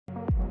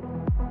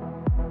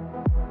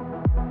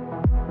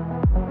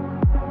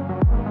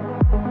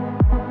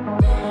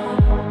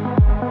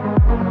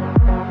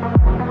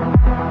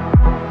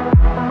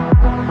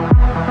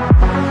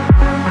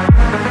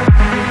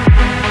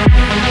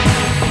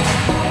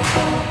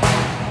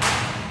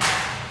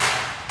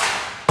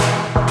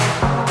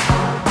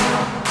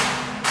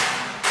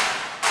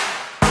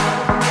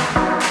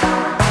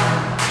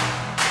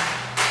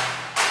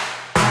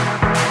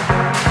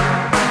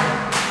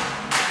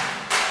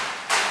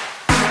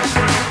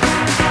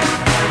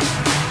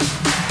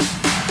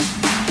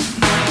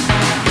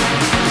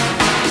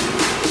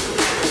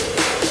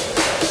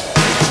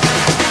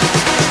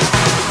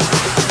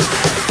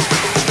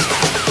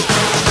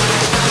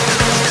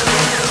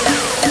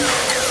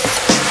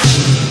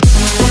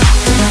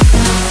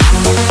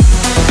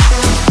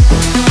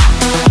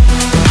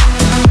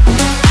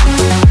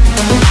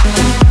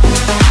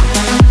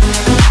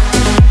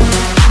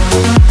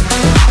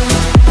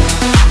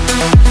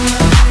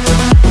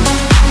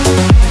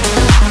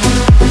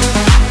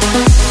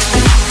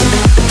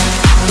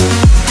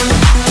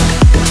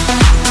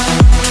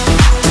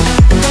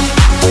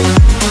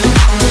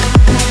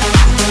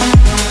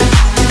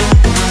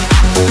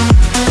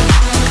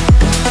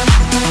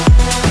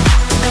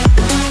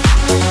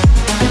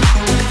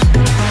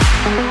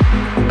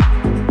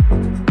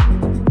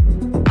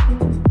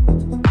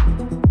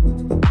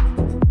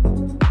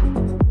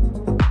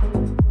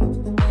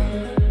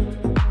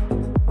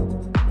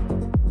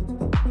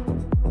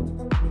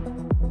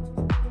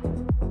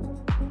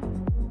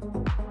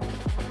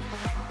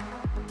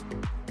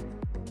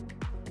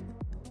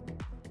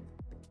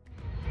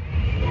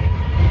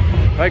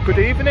Right, good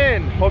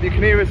evening. Hope you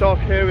can hear us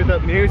okay with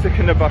that music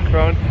in the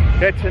background.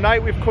 Yeah,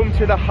 tonight we've come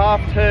to the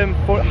half-term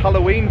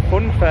Halloween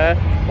fun fair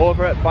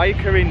over at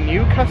Byker in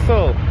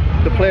Newcastle.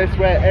 The place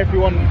where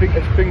everyone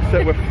thinks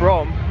that we're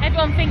from.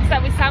 Everyone thinks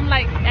that we sound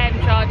like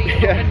Geordie,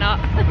 but we're not.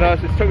 No,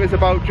 so it took us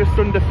about just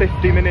under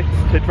 50 minutes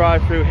to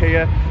drive through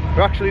here.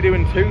 We're actually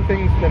doing two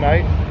things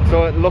tonight,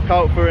 so look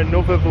out for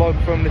another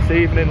vlog from this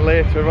evening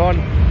later on.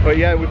 But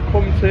yeah, we've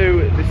come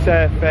to this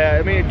fair.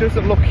 I mean, it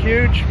doesn't look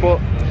huge,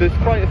 but there's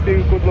quite a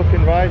few good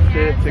looking rides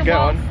to get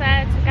on.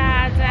 Waltzer,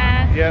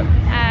 Together. Yeah.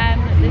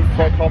 There's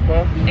Frog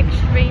Hopper.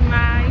 Extreme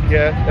Ride.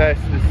 Yeah,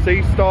 there's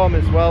Sea Storm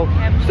as well.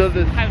 So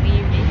there's totally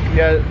unique.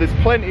 Yeah, there's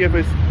plenty of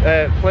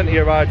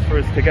rides for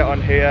us to get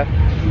on here.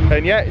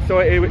 And yeah, so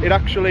it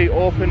actually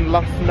opened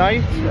last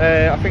night.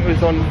 I think it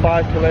was on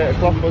 5 till 8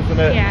 o'clock, wasn't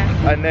it?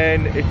 Yeah. And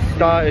then it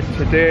started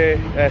today,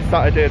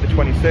 Saturday the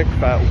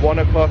 26th at 1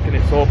 o'clock, and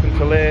it's open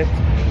till 8.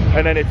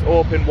 And then it's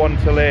open 1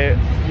 till 8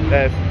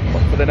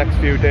 for the next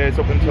few days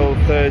up until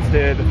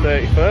Thursday the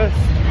 31st.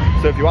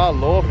 So if you are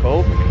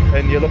local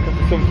and you're looking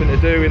for something to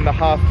do in the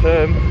half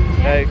term,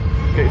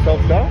 get yourself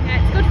down.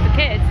 Yeah, it's good for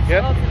kids. Yeah.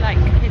 It's also like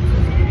kids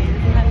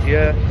and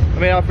Yeah. I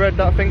mean, I've read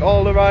that I think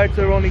all the rides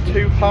are only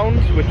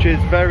 £2, which is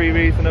very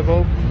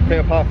reasonable. I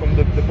think apart from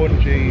the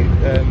bungee.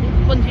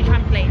 Bungee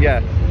trampoline.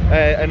 Yeah.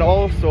 And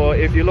also,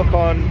 if you look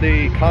on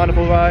the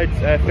Carnival Rides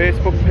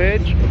Facebook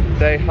page,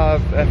 they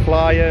have a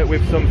flyer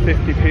with some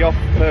 50p off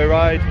per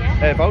ride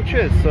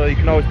vouchers, so you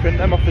can always print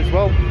them off as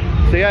well.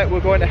 So yeah,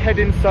 we're going to head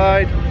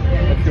inside.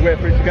 Let's wait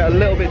for it to get a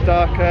little bit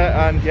darker,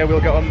 and yeah,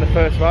 we'll get on the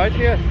first ride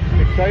here.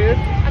 Excited?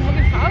 I'm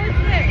looking forward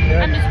to it.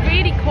 Yeah. And it's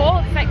really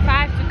cold. It's like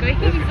 5 degrees.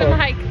 I'm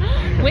like,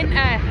 winter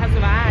has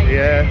arrived.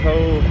 Yeah.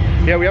 Oh,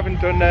 yeah. We haven't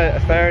done a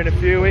fair in a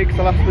few weeks.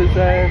 The last was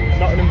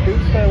Nottingham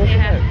Goose Fair,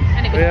 wasn't it?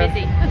 And it was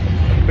busy.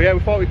 But yeah, we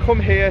thought we'd come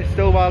here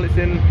still while it's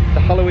in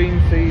the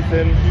Halloween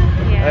season.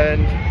 Yeah.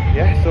 And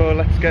yeah, so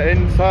let's get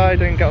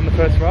inside and get on the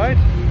first ride.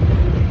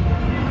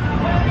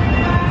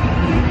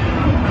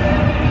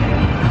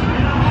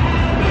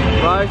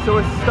 Right, so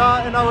we're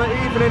starting our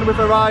evening with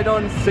a ride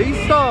on Sea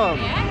Storm.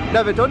 Yeah.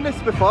 Never done this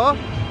before.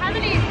 How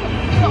many?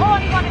 The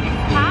only one of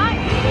its kind.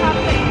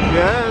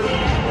 Yeah,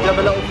 you have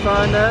a little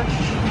sign there.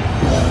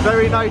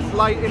 Very nice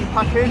lighting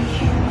package.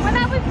 When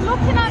I was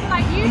looking on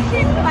like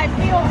YouTube for like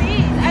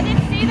POVs, I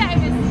didn't see that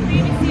it was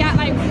previously at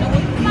like the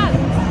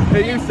Wonderland.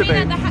 It used to be.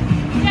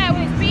 Yeah,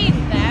 well, it's been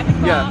there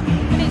before. Yeah.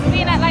 And it's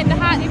been at like the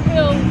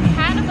Hartlepool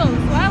Carnival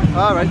as well.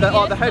 Alright,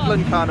 the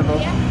Headland Carnival.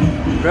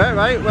 Yeah.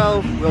 Right,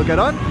 well, we'll get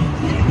on.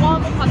 Just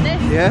warm up on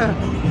this. Yeah.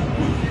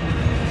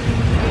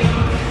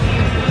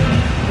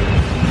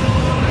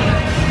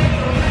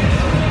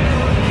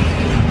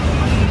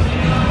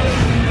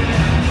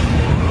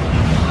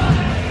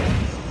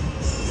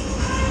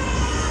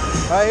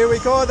 Right, here we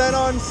go then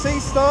on Sea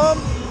Storm.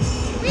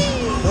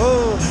 Whee!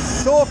 Oh,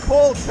 so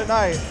cold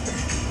tonight.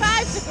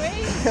 5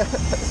 degrees.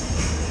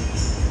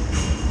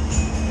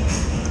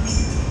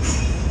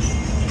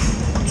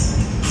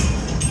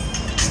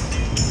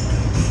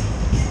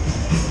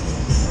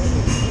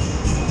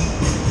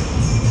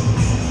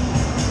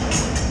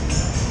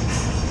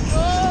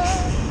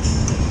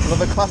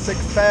 Love a classic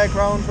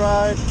fairground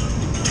ride.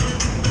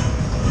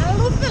 I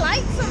love the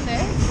lights on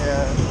this.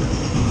 Yeah.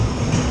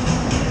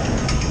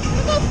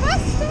 Go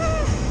faster!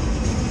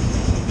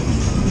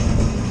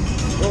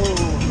 Oh.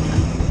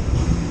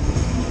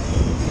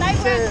 Like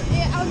we're in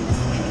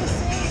the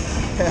sea.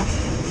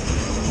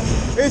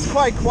 Yeah. It's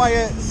quite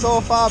quiet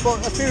so far,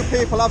 but a few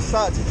people have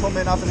started to come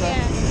in, haven't they?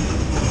 Yeah.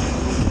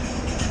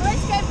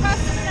 Let's go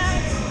faster now.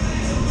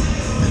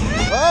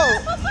 Oh!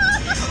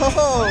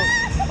 Oh!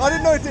 I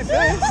didn't know it did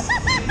this!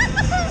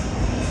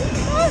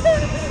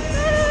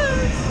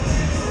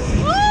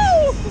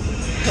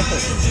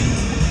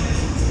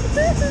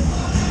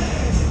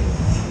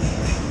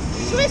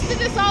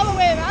 Twisted us all the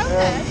way around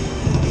there.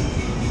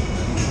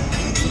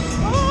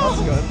 Oh.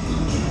 That's good.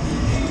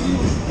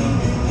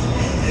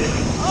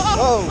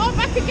 Oh,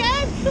 back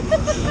again.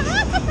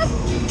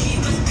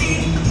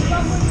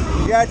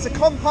 Yeah, it's a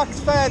compact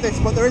fair this,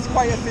 but there is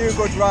quite a few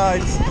good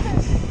rides. I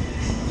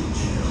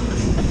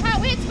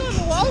can't wait to go to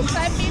the Waltzer.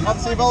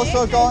 Obviously, we've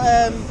also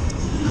got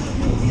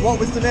what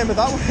was the name of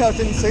that one? I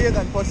didn't see it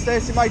then, but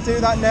Stacey might do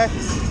that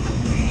next.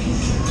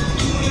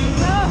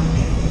 Oh.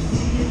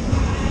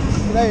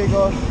 There you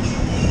go.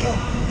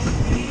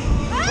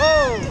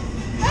 Oh!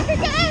 Back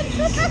again!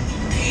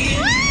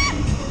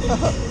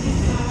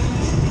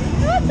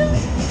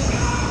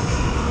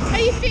 Are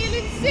you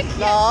feeling sick yet?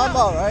 No, I'm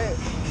alright.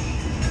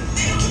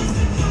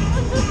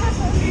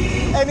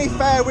 Any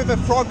fair with a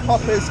frog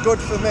hopper is good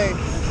for me.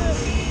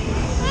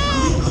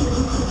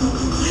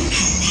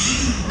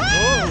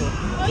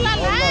 Oh la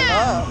la!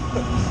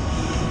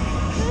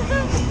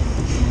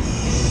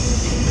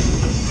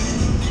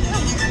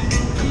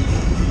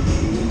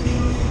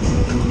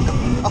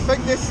 I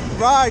think this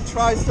ride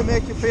tries to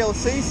make you feel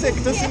seasick,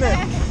 doesn't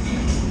it?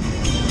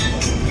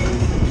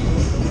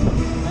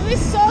 Well,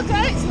 it's so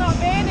good it's not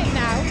raining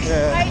now.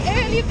 Yeah. Like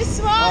earlier this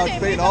morning,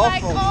 it's been we were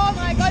like, awful. oh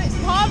my god, it's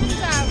pouring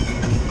down.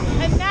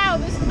 and now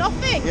there's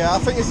nothing. Yeah, I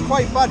think it's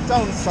quite bad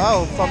down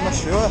south, I'm not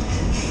sure.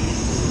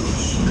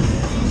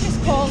 It's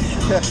just cold.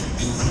 Yeah.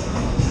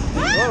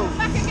 Ah,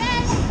 back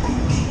again.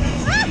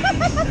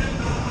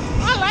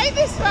 I like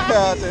this one.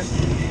 Yeah, I do.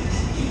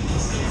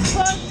 It's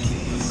fun.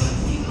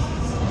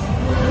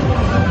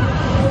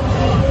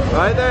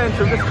 Right then,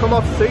 so we've just come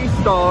off Sea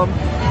Storm.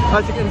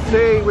 As you can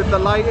see with the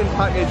lighting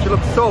package, it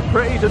looks so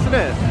pretty, doesn't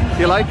it? Do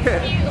you like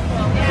it? Beautiful.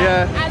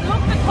 Yeah. I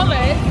love the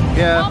colours.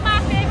 Yeah. All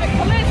my favourite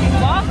colours is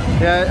what?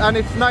 Yeah, and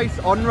it's nice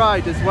on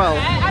ride as well.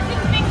 I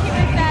didn't think it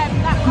was that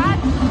bad.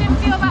 Didn't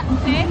feel that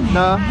thick.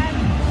 No. I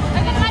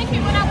didn't like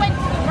it when I went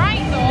to the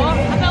right though.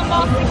 I felt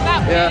more thick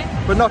that way.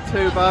 Yeah, but not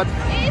too bad.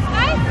 It is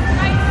nice.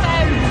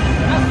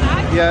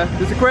 Outside. Yeah,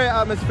 there's a great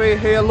atmosphere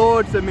here,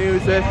 loads of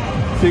music.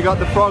 So you got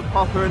the Frog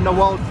Hopper and the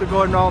Waltzer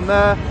going around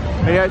there.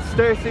 And yeah,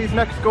 Stacey's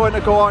next going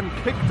to go on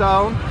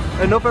Kickdown,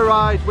 another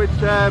ride which,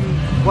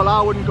 well, I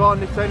wouldn't go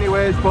on this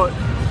anyways, but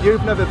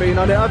you've never been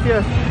on it, have you?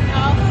 No.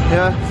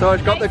 Yeah, so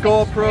she's got the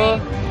GoPro.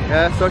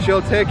 Yeah, so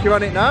she'll take you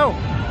on it now.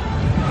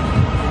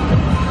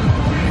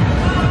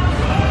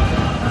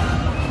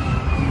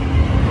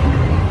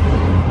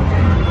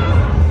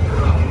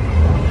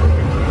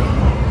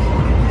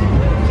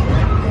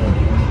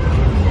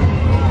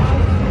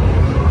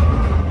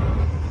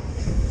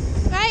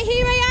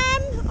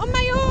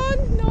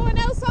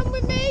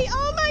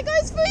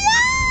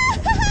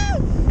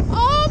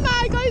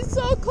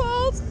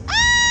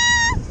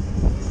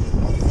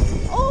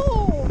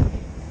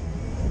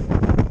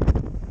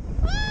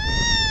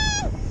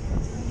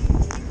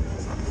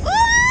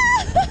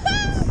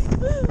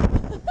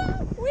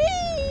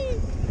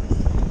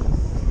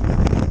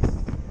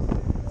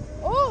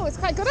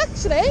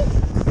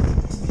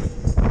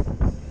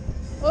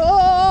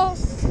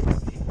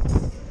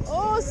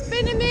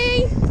 Spinning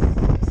me.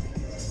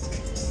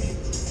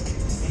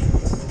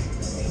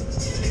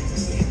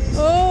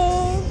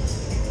 Oh.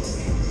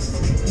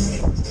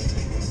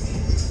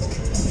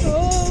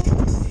 Oh.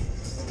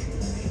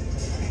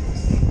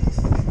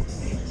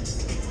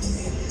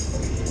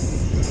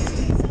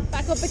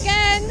 Back up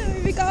again.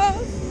 Here we go.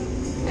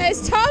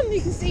 There's Tom.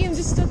 You can see him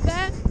just stood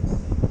there.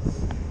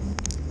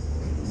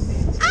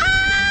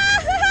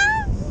 Ah!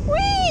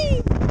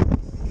 Whee!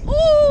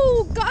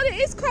 Oh God, it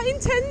is quite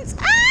intense.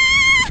 Ah!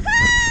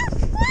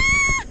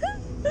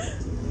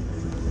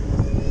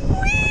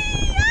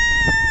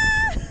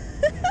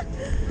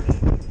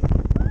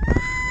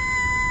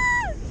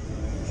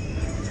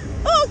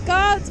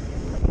 God!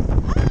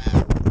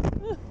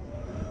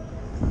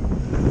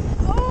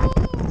 Oh!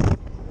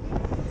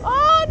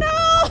 Oh no!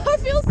 I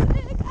feel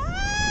sick!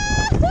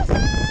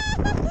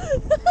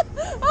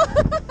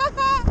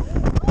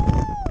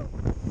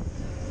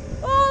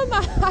 Oh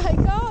my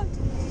God!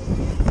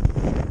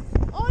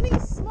 Only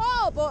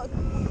small, but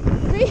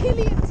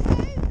really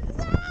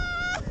intense.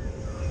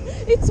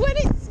 It's when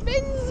it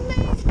spins me.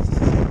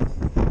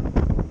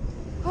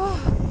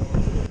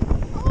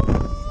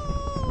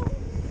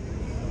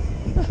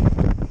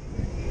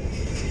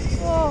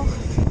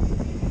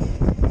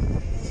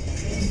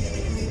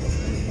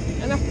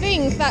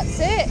 That's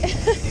it.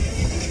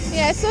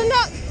 Yeah, so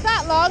not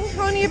that long,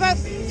 only about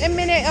a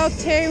minute or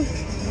two.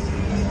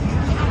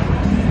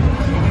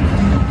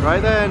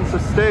 Right then, so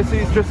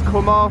Stacey's just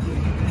come off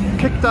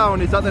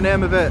Kickdown, is that the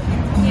name of it?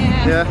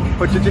 Yeah. Yeah.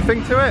 What did you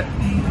think to it?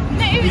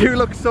 No, you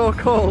look so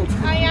cold.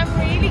 I am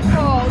really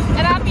cold,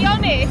 and I'll be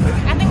honest,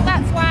 I think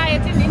that's why I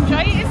didn't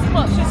enjoy it as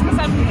much, just because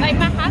I'm like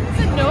my hands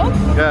are numb.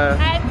 Yeah.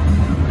 And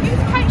it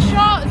was quite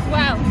short as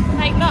well,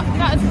 like not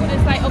as good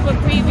as like other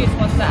previous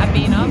ones that I've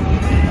been on.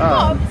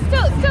 Oh.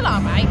 But still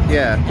alright.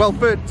 Yeah, well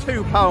for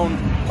 £2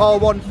 or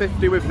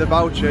 £1.50 with the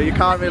voucher, you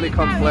can't really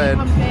complain.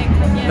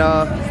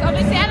 No.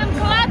 Obviously, and I'm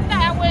glad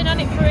that I weren't on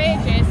it for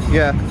ages.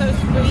 Yeah. So it's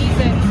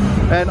freezing.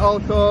 And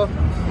also, you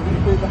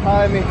can see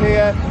behind me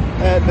here,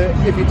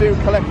 if you do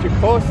collect your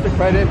coaster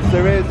credits,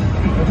 there is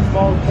a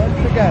small tent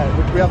to get,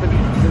 which we haven't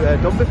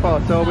done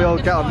before, so we'll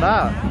get on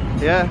that.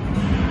 Yeah.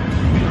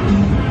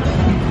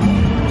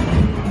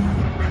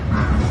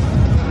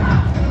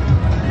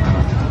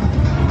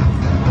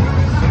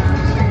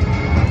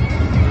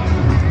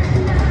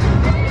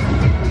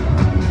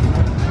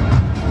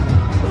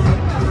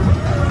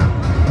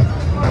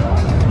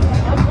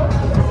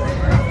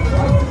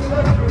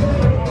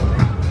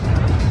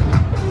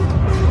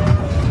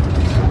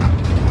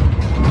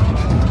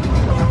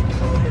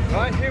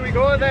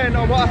 Then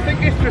on what I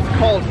think is just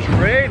called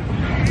train,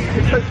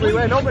 because we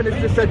went up and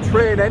it just said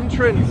train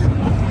entrance.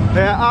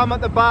 I'm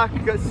at the back,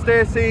 got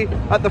Stacey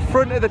at the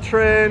front of the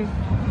train.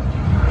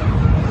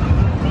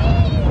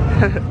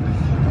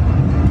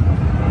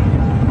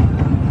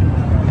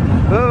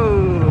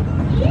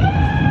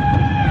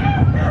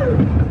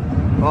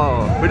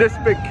 Oh, we're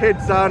just big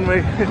kids, aren't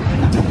we?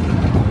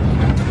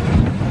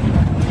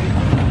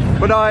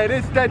 But no, it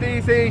is dead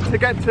easy to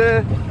get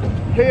to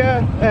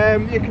here.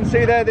 You can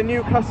see there the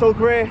Newcastle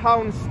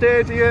Greyhound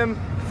Stadium,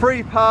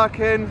 free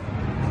parking,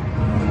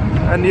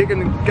 and you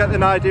can get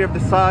an idea of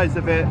the size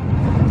of it.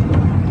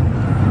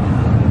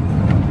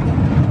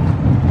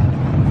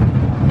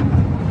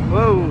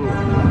 Whoa!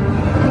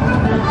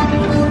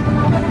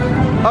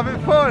 Having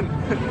fun?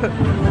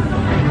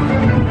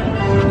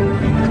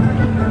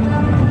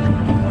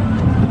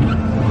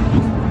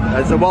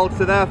 There's a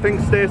Waltzer there. I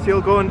think Stacey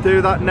will go and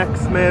do that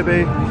next,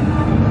 maybe.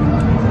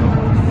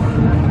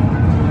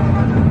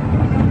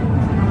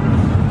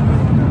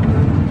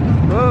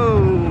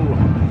 Whoa!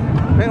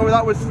 I think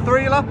that was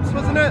 3 laps,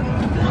 wasn't it?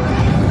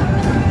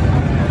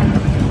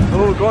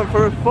 Oh, going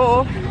for a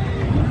 4.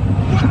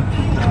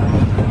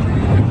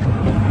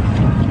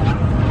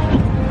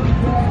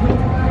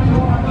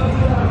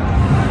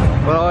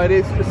 Well, it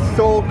is just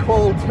so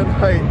cold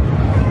tonight.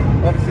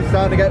 Obviously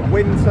starting to get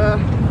winter.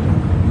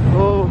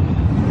 Oh,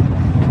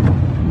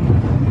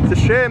 it's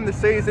a shame the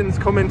season's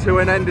coming to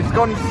an end. It's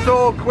gone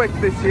so quick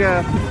this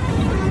year.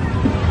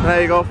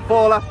 There you go,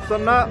 4 laps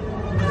on that.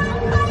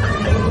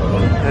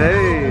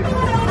 Hey.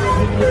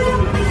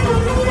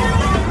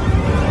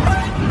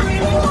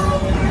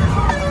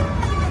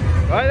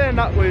 Right then,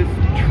 that was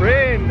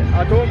Train.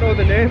 I don't know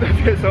the name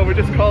of it, so we're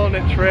just calling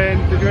it Train.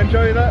 Did you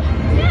enjoy that?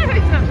 Yeah,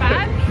 it's not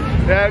bad.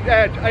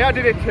 I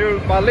added it to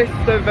my list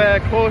of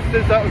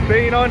coasters that I've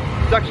been on.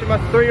 It's actually my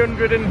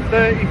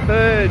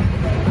 333rd.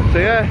 So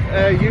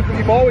yeah,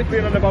 you've always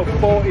been on about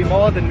 40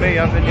 more than me,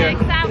 haven't you? Yeah,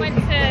 because I went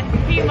to a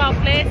few more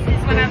places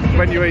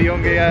when you were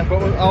younger, yeah.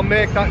 But I'll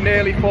make that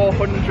nearly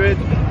 400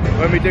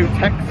 when we do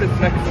Texas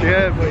next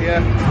year. But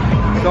yeah,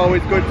 it's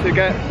always good to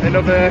get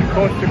another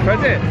coaster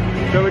credit.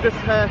 So we're just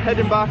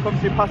heading back,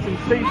 obviously passing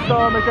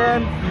Seastorm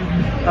again.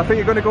 I think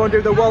you're going to go and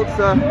do the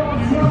Waltzer.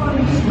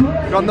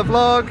 You're on the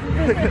vlog.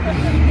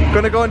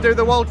 Going to go and do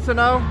the Waltzer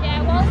now?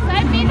 Yeah, Waltzer.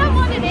 I've been on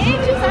one in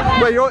ages,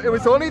 haven't I? Well, it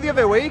was only the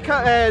other week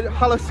at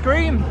Hall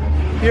Scream.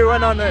 You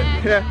went on it,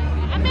 yeah.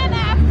 I've been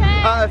at a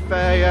fair. At a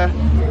fair, yeah.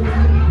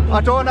 I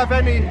don't have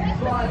any.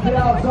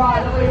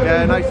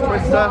 Yeah, nice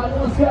twister.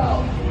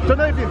 Don't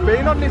know if you've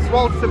been on this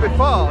Waltzer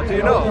before, do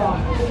you know?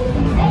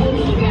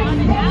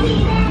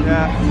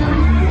 Yeah.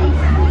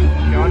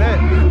 You on it?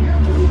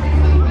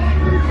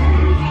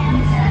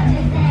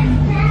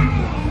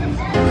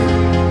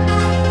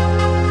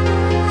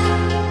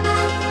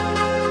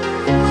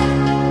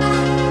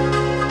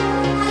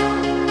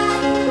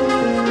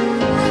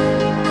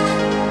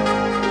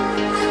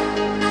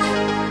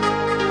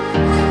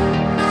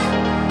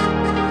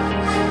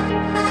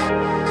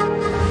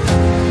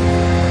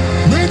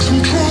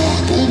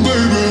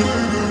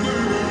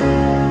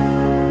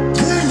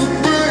 Bring the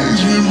bass,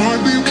 we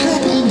might be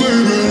trouble,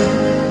 baby.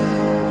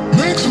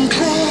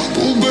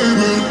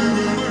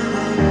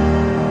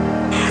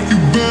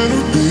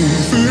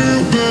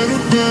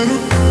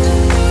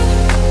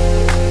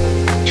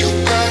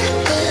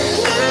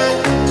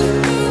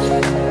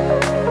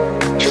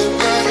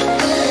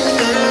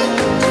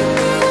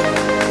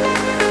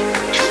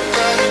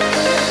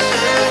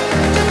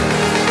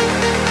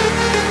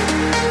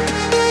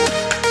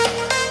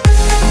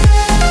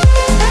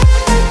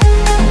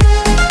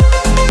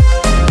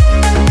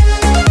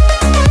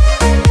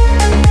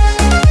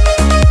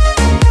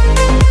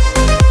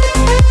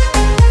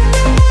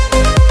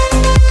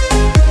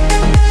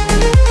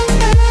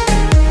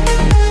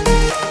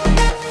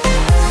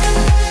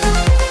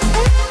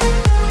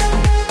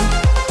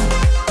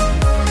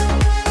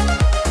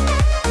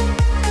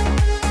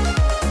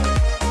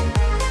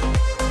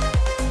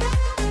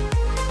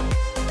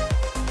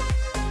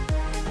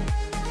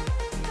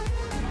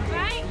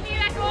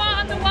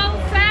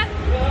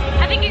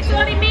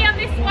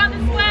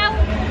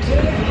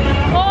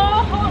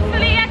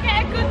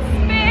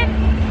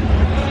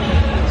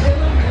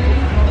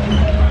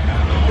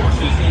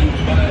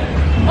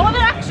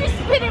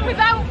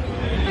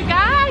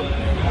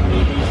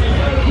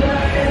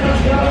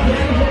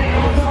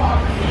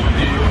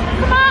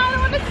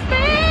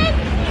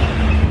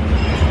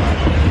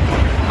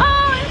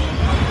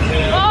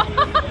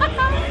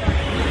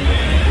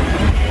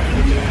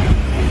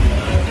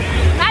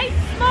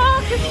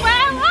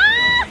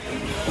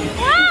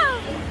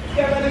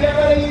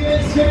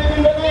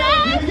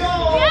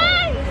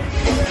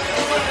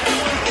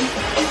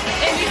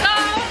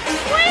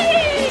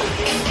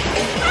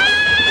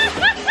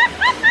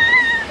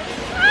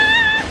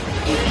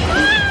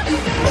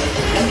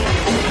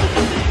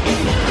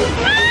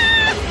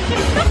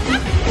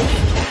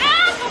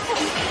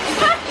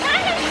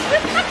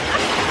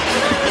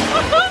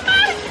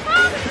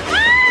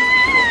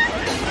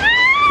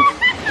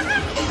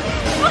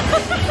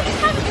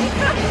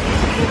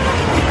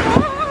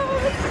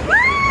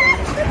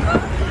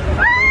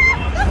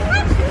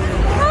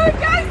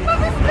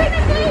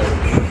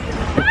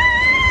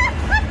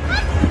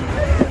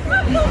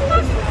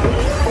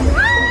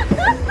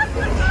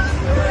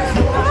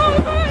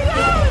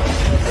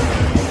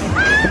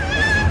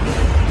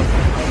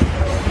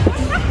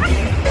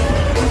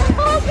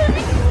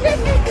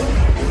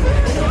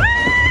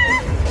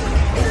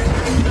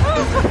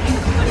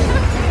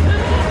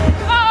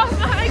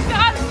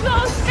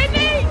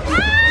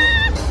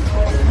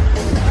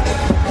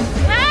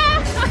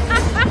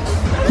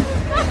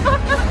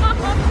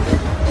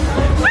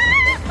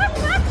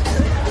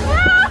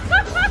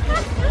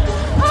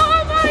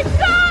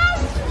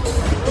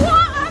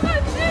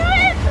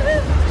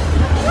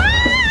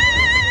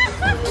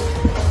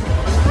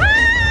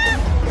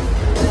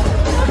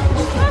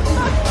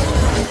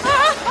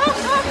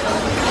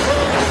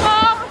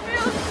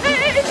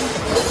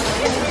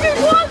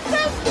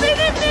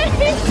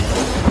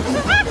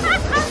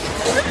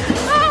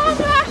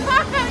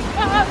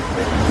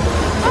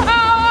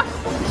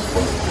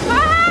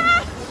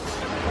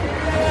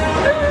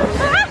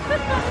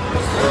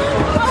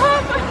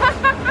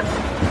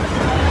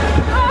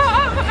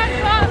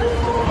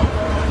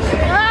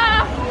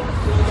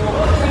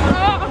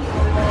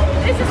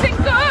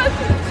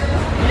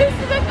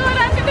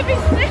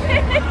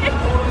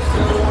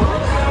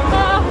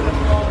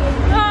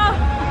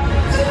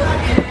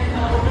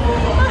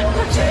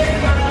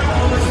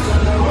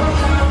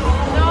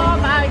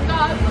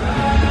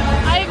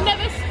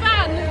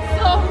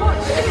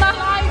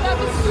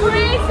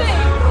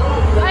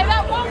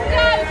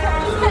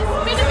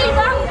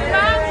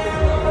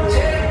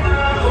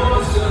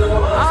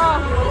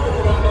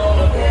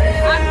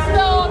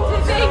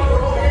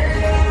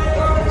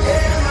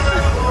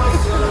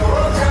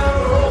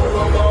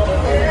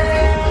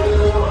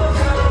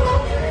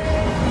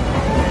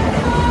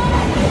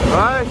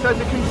 as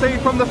you can see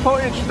from the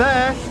footage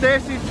there,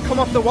 Stacey's come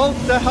off the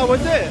Waltzer. How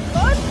was it?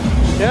 Good.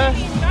 Yeah,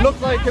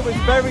 looked like it was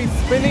very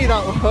spinny,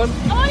 that one.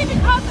 Only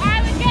because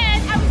I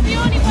was the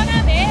only one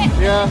on it.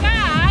 Yeah. The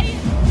guy,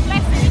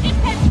 bless him, he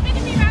just kept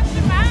spinning me round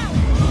and round.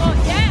 But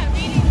yeah, I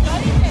really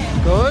enjoyed it.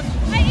 Good.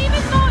 Like,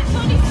 even though it's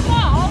only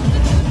small, the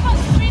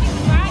spots really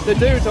good rides. They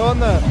do, don't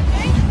they?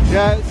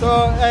 Yeah, so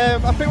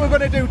I think we're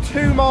going to do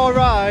 2 more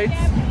rides.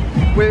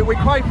 We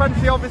quite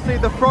fancy obviously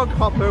the frog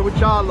hopper,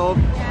 which I love,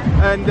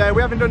 and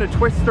we haven't done a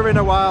twister in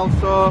a while,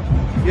 so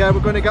yeah, we're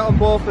going to get on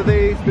both of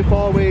these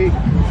before we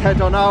head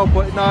on out.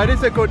 But no, it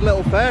is a good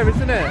little fair,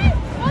 isn't it?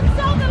 Once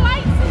all the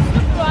lights and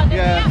stuff are on,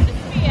 Yeah. the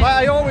atmosphere. Like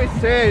I always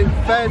say,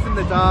 fairs in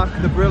the dark,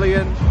 they're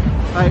brilliant.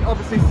 Like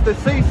obviously the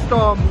Sea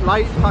Storm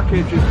light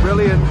package is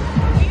brilliant.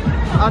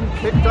 And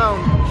kick down,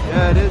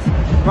 yeah it is.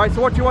 Right,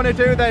 so what do you want to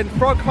do then?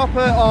 Frog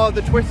hopper or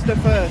the twister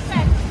first?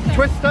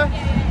 Twister?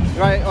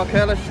 Right,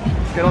 okay, let's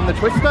get on the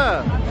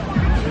twister.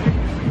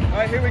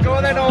 Right, here we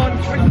go then on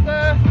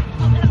twister.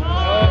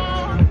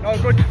 Oh,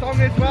 good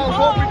song as well.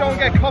 Hope we don't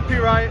get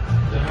copyright.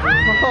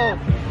 Oh,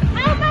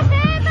 My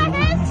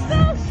hair's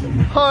stuck.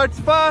 oh it's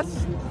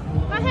fast.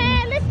 My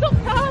hair, lift up,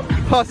 Tom.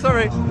 Oh,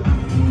 sorry.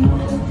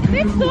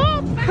 Lift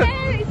up, my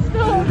hair is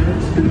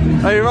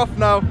stuck. Are you off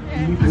now?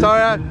 Yeah.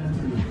 Sorry,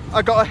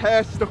 I got a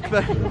hair stuck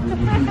there.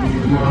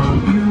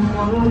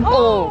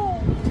 Oh.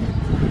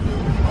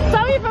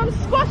 Sorry if I'm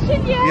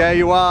squashing you. Yeah,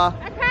 you are.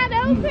 I can't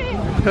help it.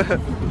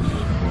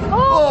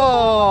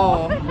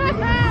 Oh.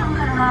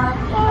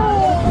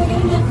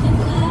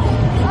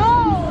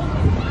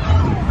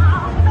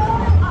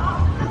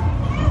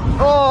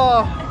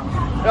 Oh.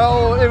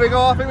 Oh, here we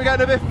go. I think we're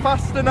getting a bit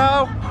faster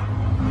now.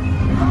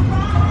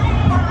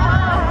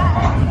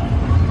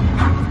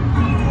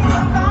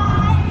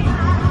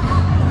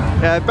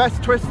 Yeah,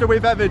 best twister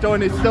we've ever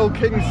done is still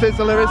King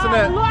Sizzler, isn't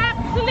it? I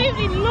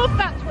absolutely love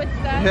that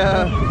twister.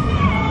 Yeah.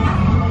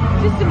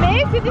 Just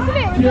amazing, isn't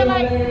it? We're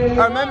like,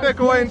 I remember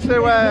going to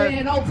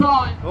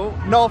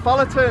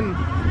Northallerton,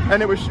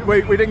 and it was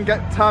we didn't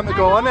get time to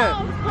go on it.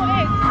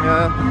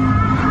 Yeah.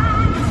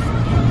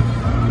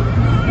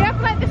 You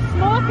have like the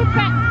smoke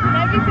effect and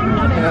everything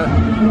on it.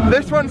 Yeah.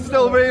 This one's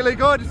still really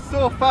good. It's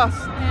so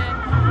fast. Yeah.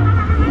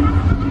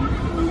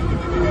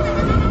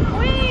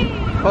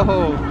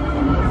 Oh.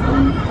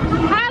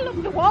 I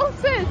love the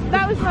waltzers.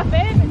 That was my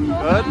favourite.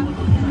 Good.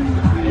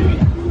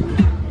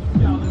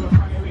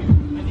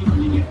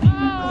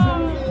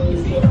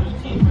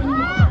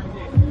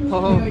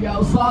 Oh. Here we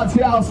go, slide to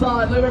the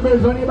outside, living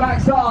moves on your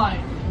backside.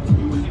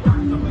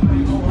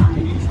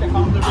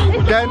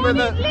 Again with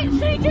it.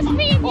 Literally just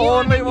me and you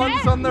Only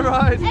once on the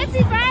ride.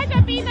 Every ride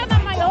I've been on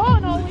my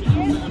own all the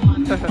years.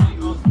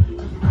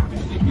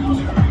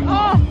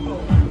 Oh.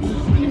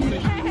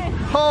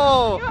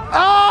 Oh.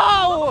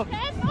 Oh.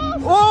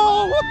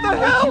 Whoa, what the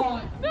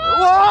hell? No.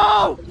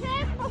 Whoa.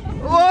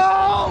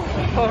 Whoa!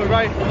 Oh,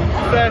 right.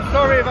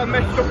 Sorry if I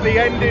messed up the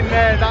ending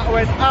there. That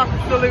went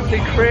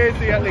absolutely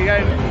crazy at the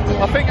end.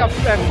 I think I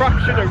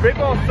fractured a rib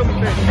or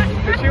something.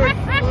 She was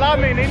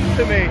slamming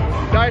into me.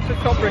 I had to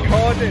stop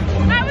recording.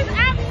 I was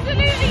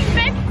absolutely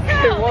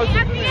mental. It was.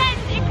 At the end,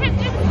 it kept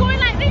just going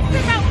like this for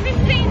about 15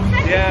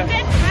 seconds. Yeah.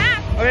 Then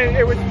back. I mean,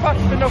 it was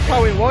fast enough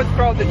how it was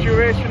throughout the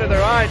duration of the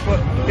ride, but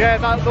yeah,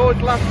 those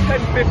last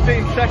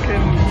 10-15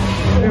 seconds,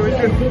 it was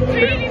just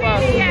Really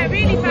fast.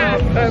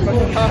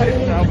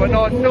 Now, but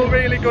no, it's still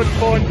really good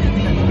fun.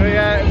 So,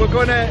 yeah, we're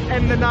going to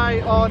end the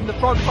night on the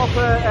frog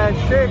hopper,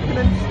 Shaken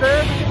and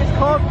Stirred, I think it's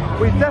called.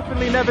 We've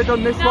definitely never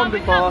done this one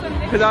before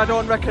because I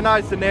don't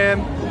recognise the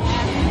name.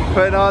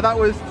 But no, that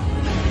was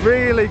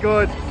really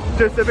good.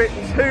 Just a bit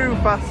too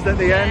fast at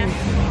the end.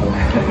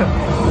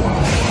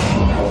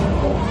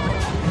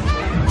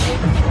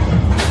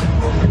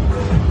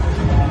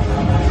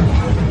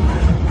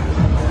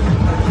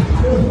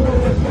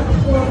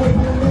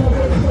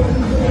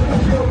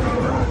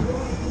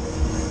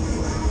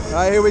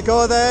 Right, here we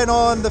go then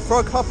on the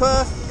frog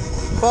hopper.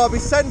 But I'll be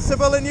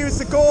sensible and use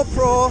the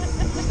GoPro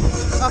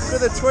after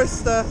the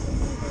twister.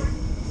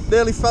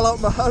 Nearly fell out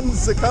my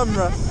hands, the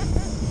camera.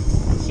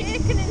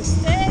 Shaken and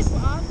stirred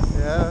one.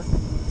 Yeah.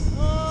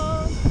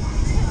 Oh.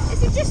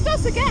 Is it just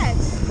us again?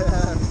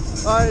 Yeah.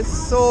 Oh,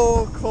 it's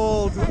so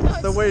cold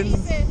with the wind.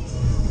 Freezing.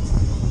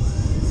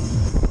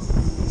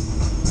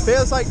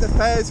 Feels like the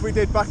fairs we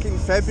did back in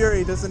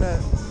February, doesn't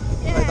it?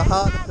 Yeah, Like the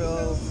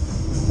Hartlepool.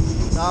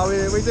 No,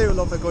 we do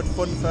love a good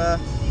fun fair.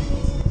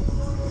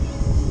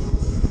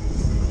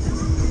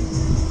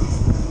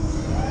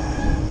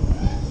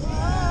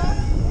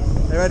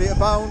 You ready to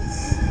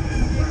bounce?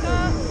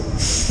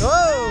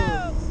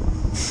 Oh!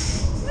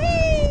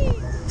 Whee!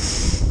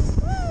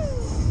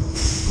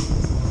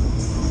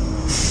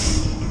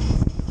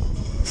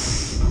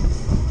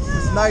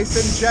 It's nice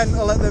and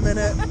gentle at the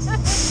minute.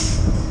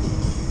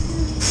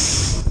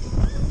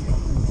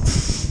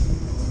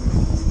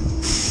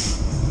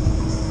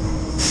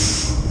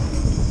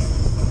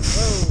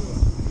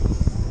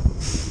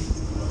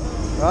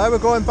 Right, we're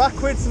going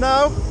backwards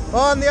now.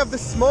 Oh, and they have the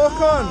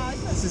smoke on.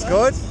 This is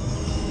good.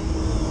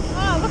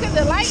 Oh, look at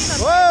the lighting on.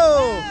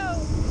 Whoa!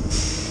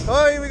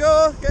 Oh, here we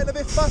go. Get getting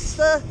a bit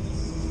faster.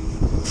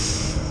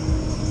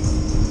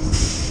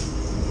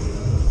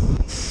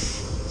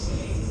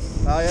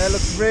 Oh yeah, it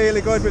looks really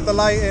good with the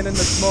lighting and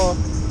the smoke.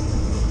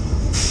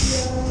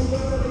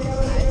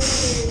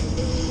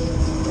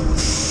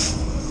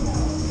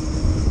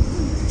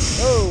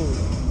 Oh!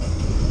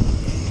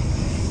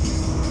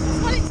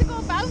 Just want it to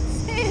go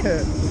bouncing.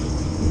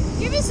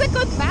 Give us a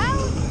good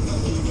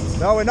bounce.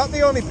 No, we're not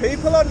the only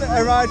people on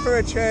a ride for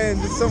a change.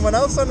 There's someone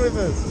else on with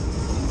us.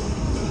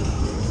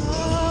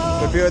 Oh.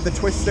 Have you heard the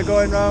twister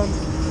going round?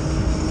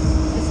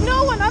 There's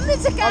no one on the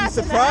Takata. I'm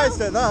surprised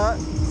at that.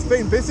 It's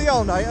been busy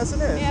all night,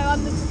 hasn't it? Yeah,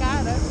 on the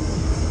Takata.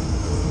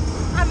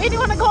 I really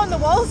want to go on the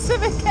Waltzer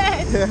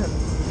again. Yeah.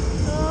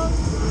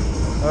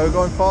 Oh. Are we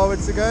going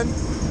forwards again?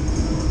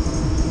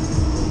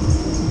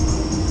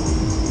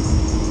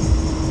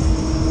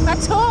 My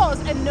toes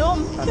are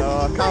numb. I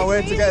know, I can't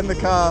wait to get in the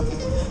car.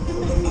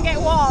 And get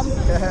warm.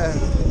 Yeah.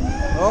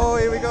 Oh,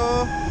 here we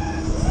go.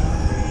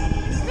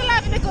 Still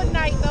having a good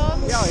night though.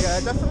 Yeah, yeah,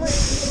 definitely.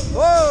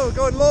 Whoa,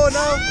 going low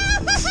now.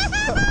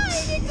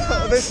 Here you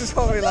go. This is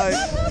what we like.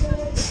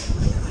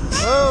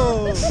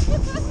 Oh.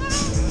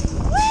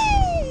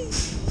 Whee!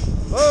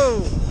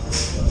 Whoa.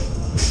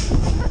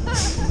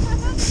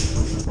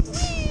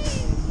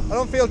 I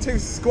don't feel too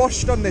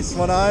squashed on this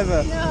one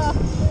either. No.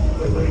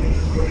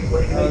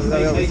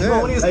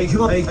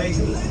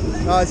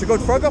 Oh, it's a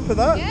good frog up of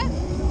that. Yeah.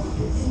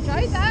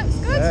 Enjoyed that. It's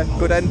good. Yeah,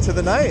 good end to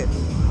the night.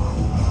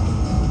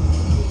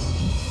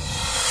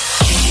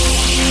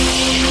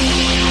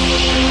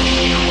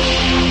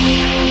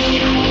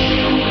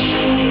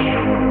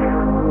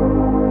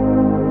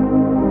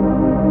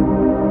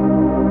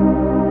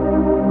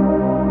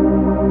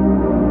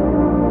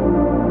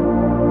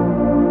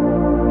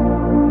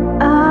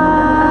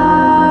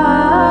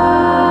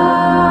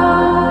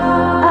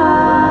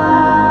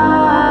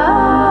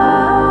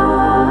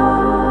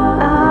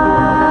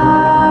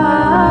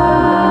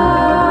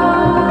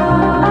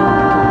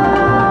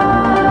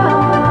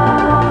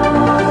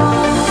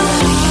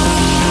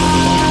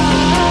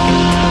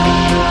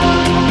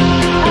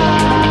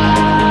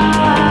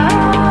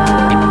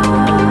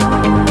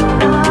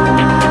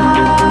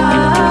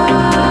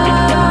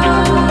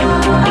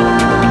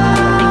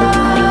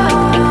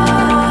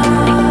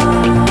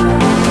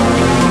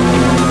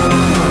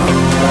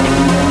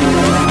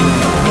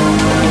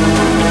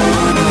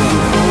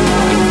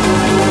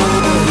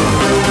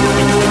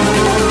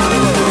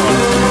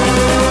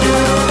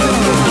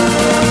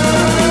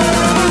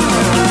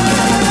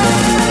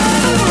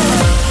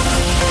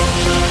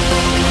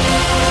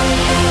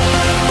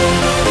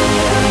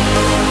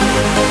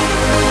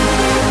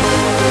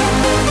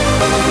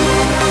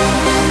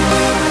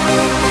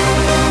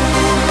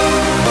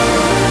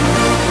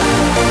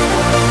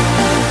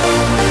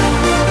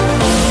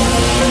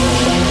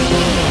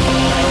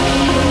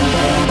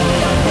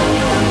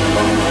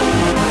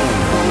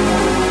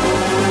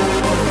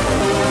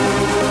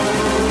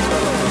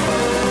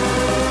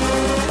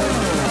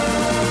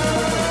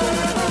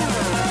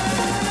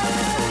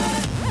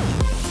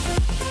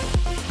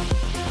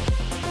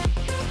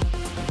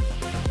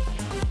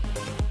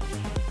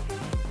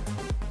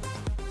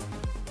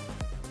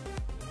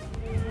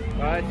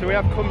 Right, so we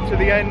have come to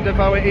the end of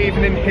our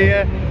evening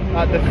here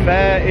at the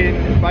fair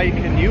in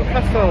Byker,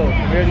 Newcastle.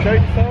 Have you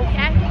enjoyed yourself?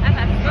 Yeah, I've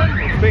had fun.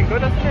 It's been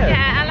good, hasn't it?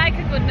 Yeah, I like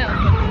a good little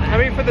fun. I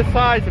mean, for the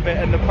size of it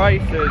and the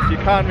prices, you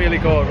can't really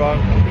go wrong.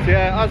 So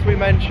yeah, as we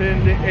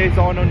mentioned, it is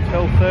on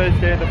until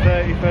Thursday the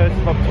 31st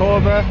of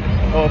October,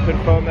 open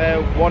from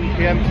 1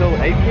 PM till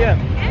 8 PM.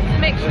 Yeah, so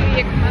make sure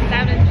you come on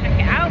down and check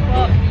it out,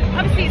 but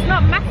obviously it's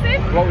not massive.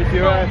 What was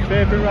your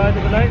favourite ride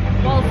of the night?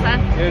 Waltzer.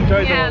 You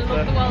enjoyed the Waltzer? Yeah, I Waltzer?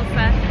 love the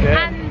Waltzer.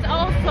 Yeah. And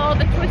also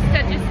the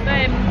twister, just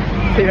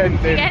The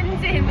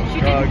ending. which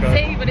you didn't God.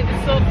 see, but it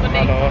was so funny.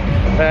 I know.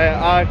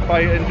 I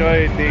quite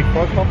enjoyed the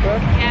frog hopper.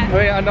 Yeah. Oh,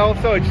 yeah, and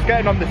also just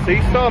getting on the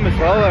Sea Storm as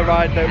well, a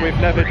ride that we've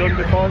never done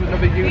before,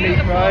 another unique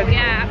Beautiful, ride.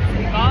 yeah,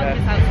 absolutely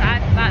gorgeous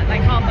outside. That,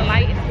 like all the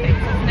lighting things,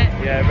 isn't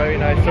it? Yeah, very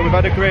nice. So we've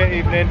had a great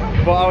evening,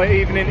 but our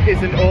evening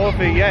isn't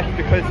over yet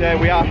because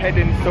we are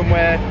heading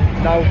somewhere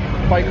now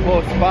quite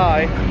close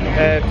by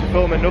to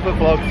film another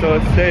vlog, so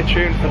stay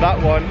tuned for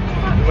that one.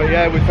 But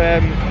yeah,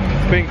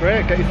 it's been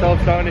great. Get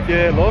yourselves down if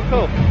you're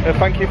local.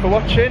 Thank you for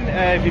watching.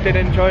 If you did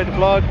enjoy the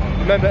vlog,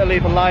 remember to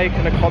leave a like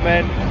and a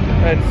comment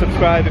and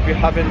subscribe if you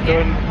haven't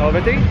done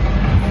already.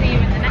 See you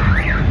in the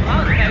next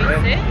vlog very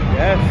soon.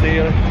 Yeah, see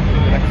you in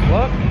the next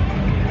vlog.